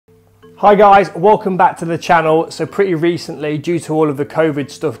Hi guys, welcome back to the channel. So pretty recently, due to all of the COVID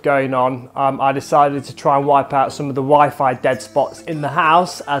stuff going on, I decided to try and wipe out some of the Wi-Fi dead spots in the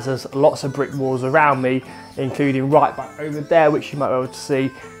house, as there's lots of brick walls around me, including right back over there, which you might be able to see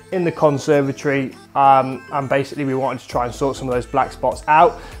in the conservatory. And basically we wanted to try and sort some of those black spots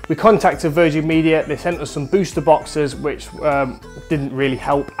out. We contacted Virgin Media. They sent us some booster boxes, which didn't really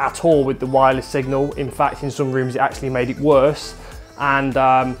help at all with the wireless signal. In fact, in some rooms it actually made it worse. And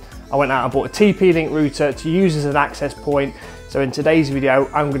I went out and bought a TP Link router to use as an access point. So in today's video,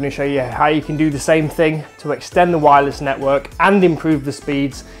 I'm going to show you how you can do the same thing to extend the wireless network and improve the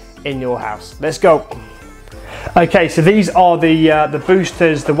speeds in your house. Let's go. Okay, so these are the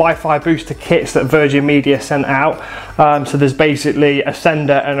boosters, the Wi-Fi booster kits that Virgin Media sent out. So there's basically a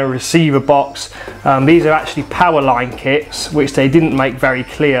sender and a receiver box. These are actually power line kits, which they didn't make very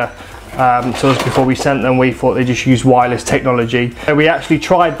clear. So before we sent them, we thought they just used wireless technology. So we actually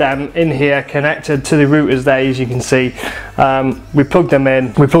tried them in here, connected to the routers there, as you can see. We plugged them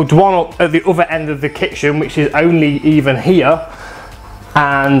in. We plugged one up at the other end of the kitchen, which is only even here.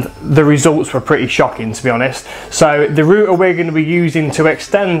 And the results were pretty shocking, to be honest. So the router we're going to be using to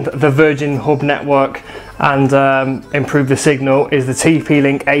extend the Virgin Hub network and improve the signal is the TP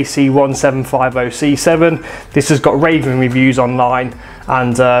LINK AC1750C7. This has got raving reviews online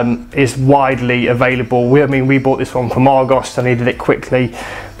and is widely available. We bought this one from Argos. I needed it quickly,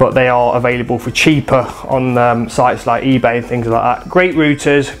 but they are available for cheaper on sites like eBay and things like that. Great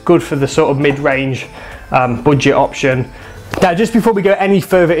routers, good for the sort of mid-range budget option. Now, just before we go any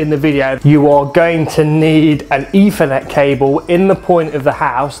further in the video, you are going to need an Ethernet cable in the point of the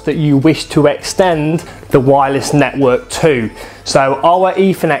house that you wish to extend the wireless network to. So our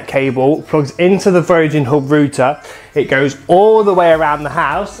Ethernet cable plugs into the Virgin Hub router. It goes all the way around the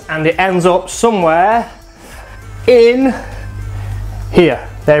house and it ends up somewhere in here.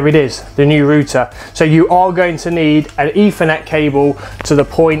 There it is, the new router. So you are going to need an Ethernet cable to the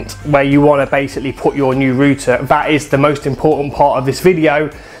point where you want to basically put your new router. That is the most important part of this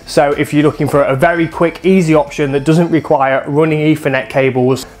video. So if you're looking for a very quick, easy option that doesn't require running Ethernet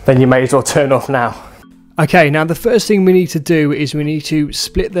cables, then you may as well turn off now. Okay, now the first thing we need to do is we need to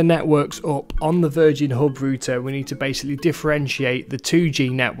split the networks up on the Virgin Hub router. We need to basically differentiate the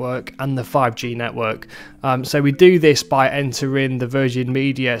 2G network and the 5G network. So we do this by entering the Virgin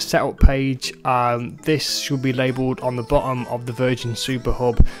Media setup page. This should be labelled on the bottom of the Virgin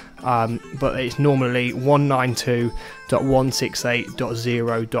Superhub, but it's normally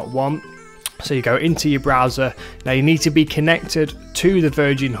 192.168.0.1. So you go into your browser. Now you need to be connected to the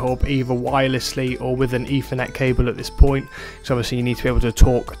Virgin Hub either wirelessly or with an Ethernet cable at this point. So obviously you need to be able to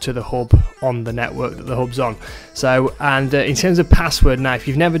talk to the hub on the network that the hub's on. So, and in terms of password, now if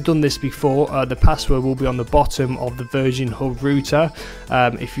you've never done this before, the password will be on the bottom of the Virgin Hub router.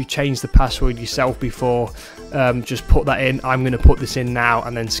 If you changed the password yourself before, just put that in. I'm going to put this in now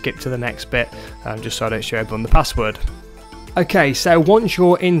and then skip to the next bit, just so I don't show everyone the password. Okay, so once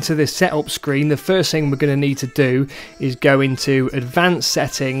you're into the setup screen, the first thing we're going to need to do is go into advanced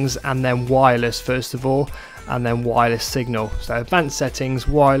settings and then wireless first of all, and then wireless signal. So advanced settings,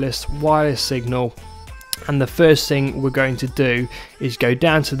 wireless signal, and the first thing we're going to do is go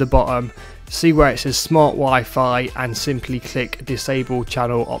down to the bottom, see where it says smart Wi-Fi, and simply click disable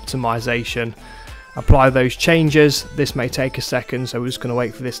channel optimization. Apply those changes. This may take a second, so we're just going to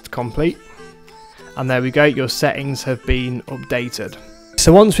wait for this to complete. And there we go, your settings have been updated.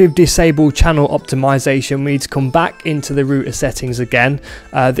 So once we've disabled channel optimization, we need to come back into the router settings again,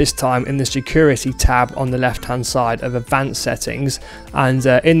 this time in the security tab on the left hand side of advanced settings. And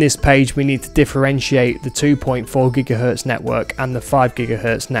in this page we need to differentiate the 2.4 GHz network and the 5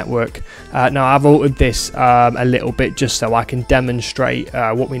 GHz network. Now I've altered this a little bit just so I can demonstrate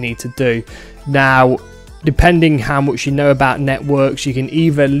what we need to do. Now, depending how much you know about networks, you can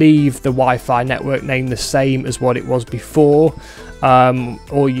either leave the Wi-Fi network name the same as what it was before,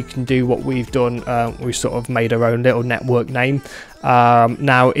 or you can do what we've done. We sort of made our own little network name.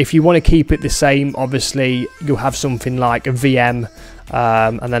 Now if you want to keep it the same, obviously you'll have something like a VM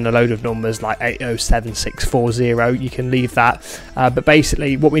and then a load of numbers like 807.640. You can leave that, but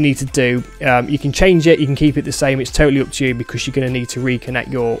basically what we need to do, you can change it, you can keep it the same. It's totally up to you because you're going to need to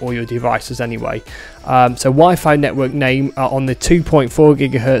reconnect all your devices anyway. So Wi-Fi network name, on the 2.4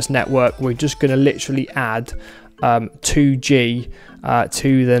 GHz network, we're just going to literally add 2G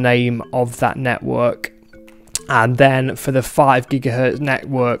to the name of that network. And then for the 5 GHz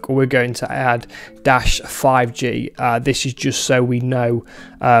network, we're going to add -5G. This is just so we know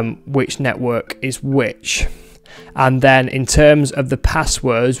which network is which. And then in terms of the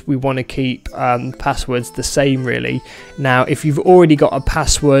passwords, we want to keep passwords the same really. Now if you've already got a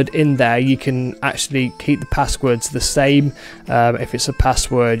password in there, you can actually keep the passwords the same. If it's a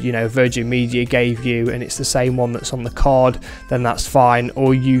password, you know, Virgin Media gave you and it's the same one that's on the card, then that's fine.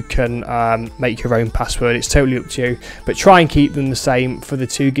 Or you can make your own password. It's totally up to you, but try and keep them the same for the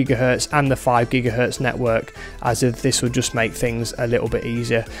 2 GHz and the 5 GHz network, as if this will just make things a little bit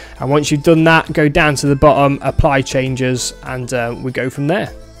easier. And once you've done that, go down to the bottom, apply changes, and we go from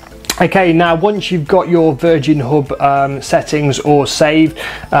there. Okay, now once you've got your Virgin Hub settings all saved,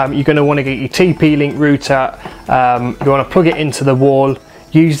 you're going to want to get your TP Link router. You want to plug it into the wall,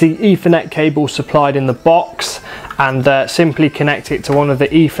 use the Ethernet cable supplied in the box, and simply connect it to one of the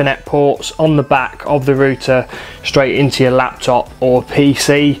Ethernet ports on the back of the router straight into your laptop or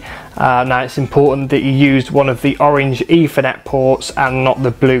PC. Now it's important that you use one of the orange Ethernet ports and not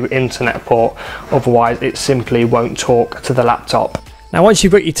the blue internet port, otherwise it simply won't talk to the laptop. Now once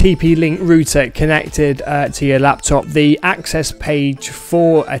you've got your TP Link router connected to your laptop, the access page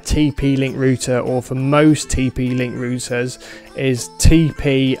for a TP Link router, or for most TP Link routers, is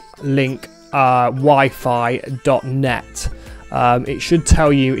tplinkwifi.net. It should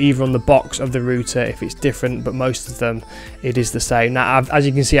tell you either on the box of the router if it's different, but most of them it is the same. Now as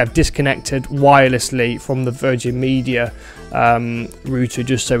you can see, I've disconnected wirelessly from the Virgin Media router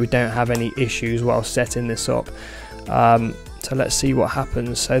just so we don't have any issues while setting this up. So let's see what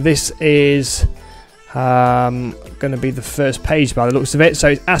happens. So this is going to be the first page by the looks of it. So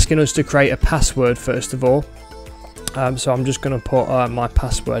it's asking us to create a password first of all. So I'm just going to put my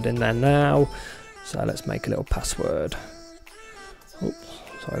password in there now. So let's make a little password. Oops,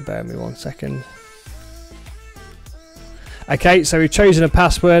 sorry, bear with me 1 second. Okay, so we've chosen a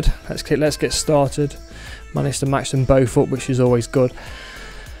password. Let's get started. Managed to match them both up, which is always good.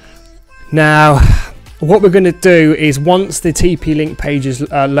 Now what we're going to do is, once the TP Link page is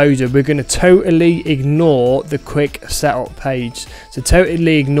loaded, we're going to totally ignore the quick setup page. So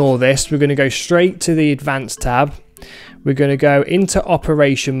totally ignore this. We're going to go straight to the advanced tab. We're going to go into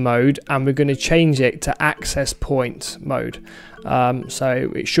operation mode, and we're going to change it to access point mode.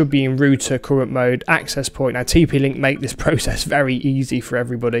 So it should be in router current mode, access point. Now TP Link make this process very easy for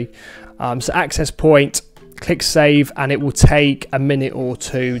everybody. So access point, click save, and it will take a minute or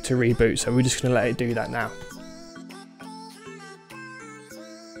two to reboot. So we're just going to let it do that now.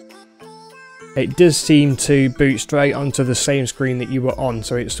 It does seem to boot straight onto the same screen that you were on,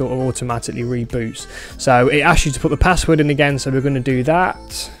 so it sort of automatically reboots. So it asks you to put the password in again, so we're going to do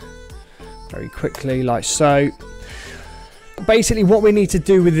that very quickly, like so. Basically what we need to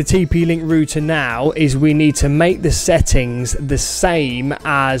do with the TP Link router now is we need to make the settings the same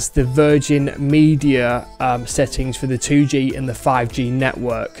as the Virgin Media settings for the 2G and the 5G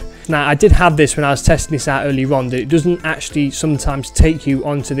network. Now I did have this when I was testing this out earlier on, that it doesn't actually sometimes take you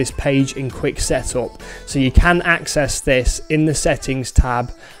onto this page in quick setup. So you can access this in the settings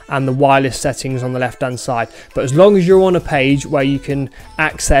tab and the wireless settings on the left hand side, but as long as you're on a page where you can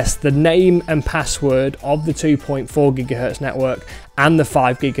access the name and password of the 2.4 GHz network and the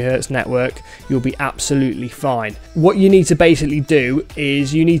 5 GHz network, you'll be absolutely fine. What you need to basically do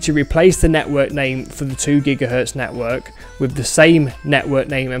is you need to replace the network name for the 2 GHz network with the same network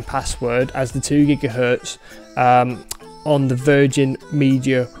name and password as the 2 GHz on the Virgin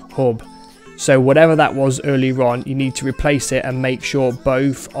Media Hub. So whatever that was earlier on, you need to replace it and make sure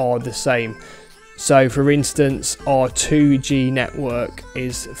both are the same. So for instance, our 2G network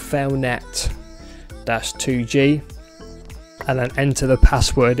is Felnet-2G, and then enter the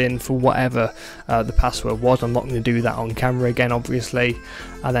password in for whatever the password was. I'm not going to do that on camera again, obviously.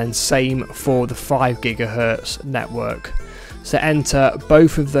 And then same for the 5 GHz network. So enter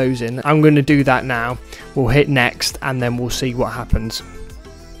both of those in. I'm going to do that now. We'll hit next and then we'll see what happens.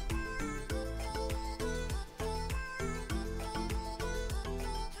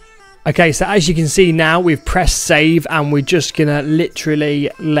 Okay, so as you can see now, we've pressed save, and we're just gonna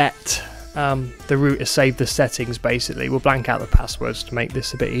literally let the router save the settings. Basically, we'll blank out the passwords to make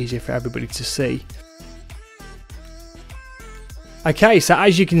this a bit easier for everybody to see. Okay, so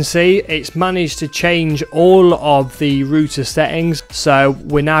as you can see, it's managed to change all of the router settings. So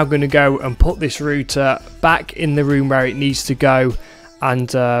we're now going to go and put this router back in the room where it needs to go.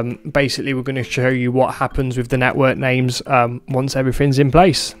 And basically, we're going to show you what happens with the network names once everything's in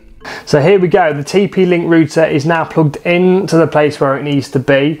place. So here we go, the TP Link router is now plugged into the place where it needs to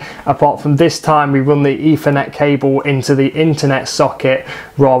be. Apart from this time, we run the Ethernet cable into the internet socket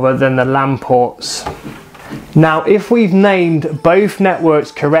rather than the LAN ports. Now, if we've named both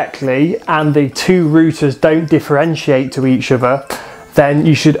networks correctly and the two routers don't differentiate to each other, then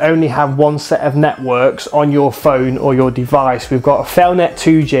you should only have one set of networks on your phone or your device. We've got a Felnet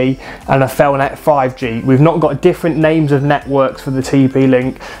 2G and a Felnet 5G. We've not got different names of networks for the TP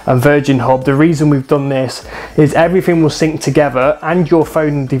Link and Virgin Hub. The reason we've done this is everything will sync together and your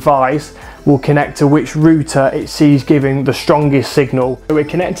phone and device will connect to which router it sees giving the strongest signal. So we're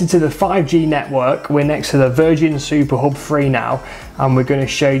connected to the 5G network. We're next to the Virgin Superhub 3 now, and we're going to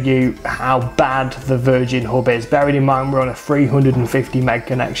show you how bad the Virgin Hub is. Bearing in mind we're on a 350 meg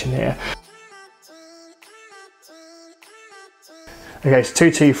connection here. Okay, it's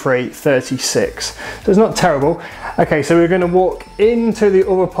 223.36, so it's not terrible. Okay, so we're going to walk into the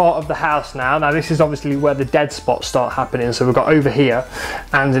other part of the house now. Now this is obviously where the dead spots start happening. So we've got over here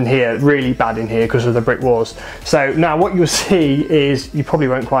and in here, really bad in here because of the brick walls. So now what you'll see is, you probably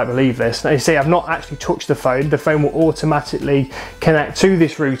won't quite believe this. Now you see I've not actually touched the phone. The phone will automatically connect to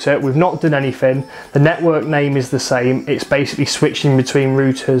this router. We've not done anything. The network name is the same. It's basically switching between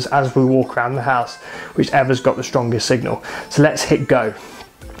routers as we walk around the house, whichever's got the strongest signal. So let's hit go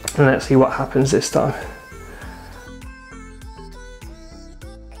and let's see what happens this time.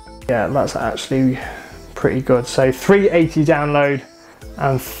 Yeah, that's actually pretty good. So 380 download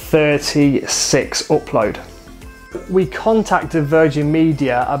and 36 upload. We contacted Virgin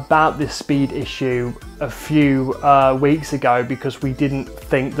Media about this speed issue a few weeks ago because we didn't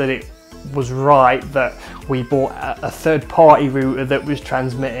think that it was right that we bought a third-party router that was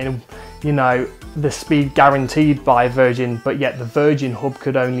transmitting, you know, the speed guaranteed by Virgin, but yet the Virgin Hub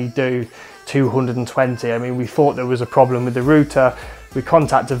could only do 220. I mean, we thought there was a problem with the router. We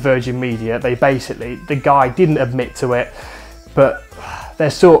contacted Virgin Media. They basically, the guy didn't admit to it, but they're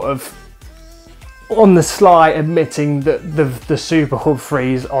sort of on the sly admitting that the Superhub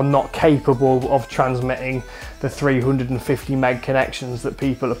 3s are not capable of transmitting the 350 meg connections that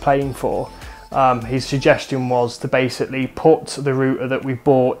people are paying for. His suggestion was to basically put the router that we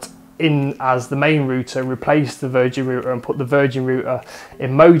bought in as the main router, replace the Virgin router and put the Virgin router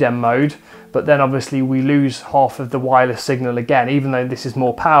in modem mode, but then obviously we lose half of the wireless signal again. Even though this is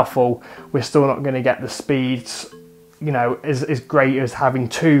more powerful, we're still not going to get the speeds, you know, as great as having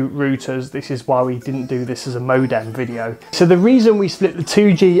two routers. This is why we didn't do this as a modem video. So the reason we split the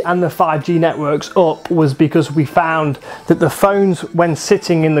 2G and the 5G networks up was because we found that the phones, when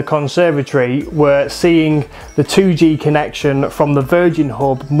sitting in the conservatory, were seeing the 2G connection from the Virgin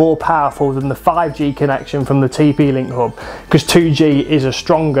Hub more powerful than the 5G connection from the TP Link Hub, because 2G is a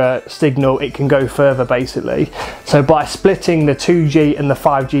stronger signal, it can go further basically. So by splitting the 2G and the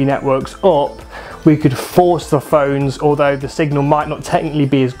 5G networks up, we could force the phones, although the signal might not technically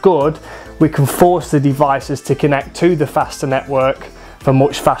be as good, we can force the devices to connect to the faster network for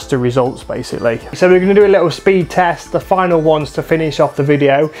much faster results basically. So we're going to do a little speed test, the final ones to finish off the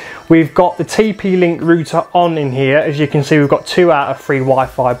video. We've got the TP Link router on in here. As you can see, we've got 2 out of 3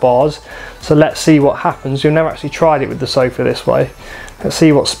 Wi-Fi bars. So let's see what happens. We've never actually tried it with the sofa this way. Let's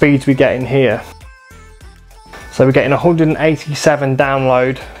see what speeds we get in here. So we're getting 187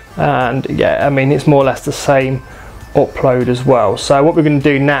 download. And yeah, I mean, it's more or less the same upload as well. So what we're going to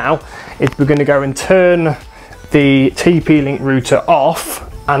do now is we're going to go and turn the TP Link router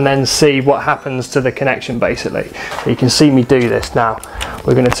off and then see what happens to the connection basically. You can see me do this now.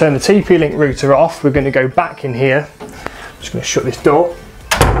 We're going to turn the TP Link router off. We're going to go back in here. I'm just going to shut this door.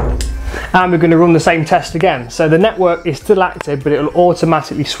 And we're going to run the same test again. So the network is still active, but it will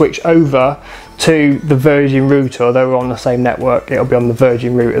automatically switch over to the Virgin router. Although we're on the same network, it'll be on the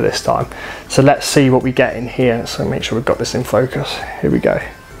Virgin router this time. So let's see what we get in here. So make sure we've got this in focus. Here we go.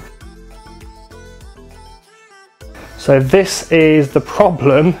 So this is the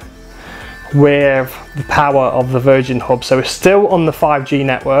problem with the power of the Virgin Hub. So we're still on the 5G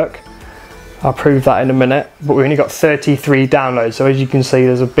network. I'll prove that in a minute, but we've only got 33 downloads. So as you can see,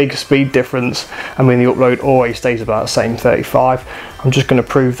 there's a big speed difference. I mean, the upload always stays about the same, 35. I'm just going to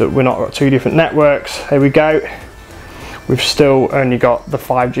prove that we're not got 2 different networks. Here we go. We've still only got the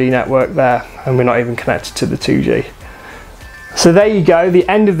 5G network there, and we're not even connected to the 2G. So there you go, the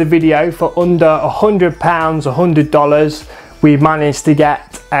end of the video. For under £100, $100, we managed to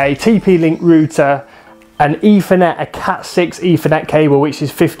get a TP Link router, an Ethernet, a Cat6 Ethernet cable, which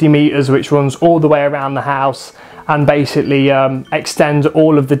is 50 meters, which runs all the way around the house and basically extends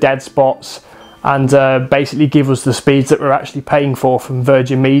all of the dead spots and basically give us the speeds that we're actually paying for from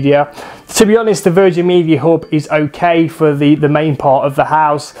Virgin Media. To be honest, the Virgin Media Hub is okay for the main part of the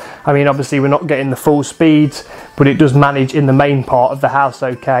house. I mean, obviously we're not getting the full speeds, but it does manage in the main part of the house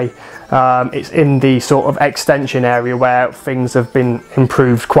okay. It's in the sort of extension area where things have been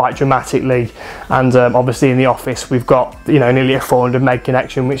improved quite dramatically, and obviously in the office we've got, you know, nearly a 400 meg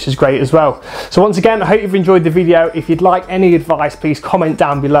connection, which is great as well. So once again, I hope you've enjoyed the video. If you'd like any advice, please comment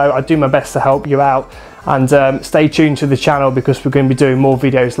down below. I do my best to help you out, and stay tuned to the channel because we're going to be doing more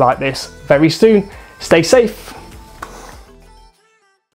videos like this very soon. Stay safe.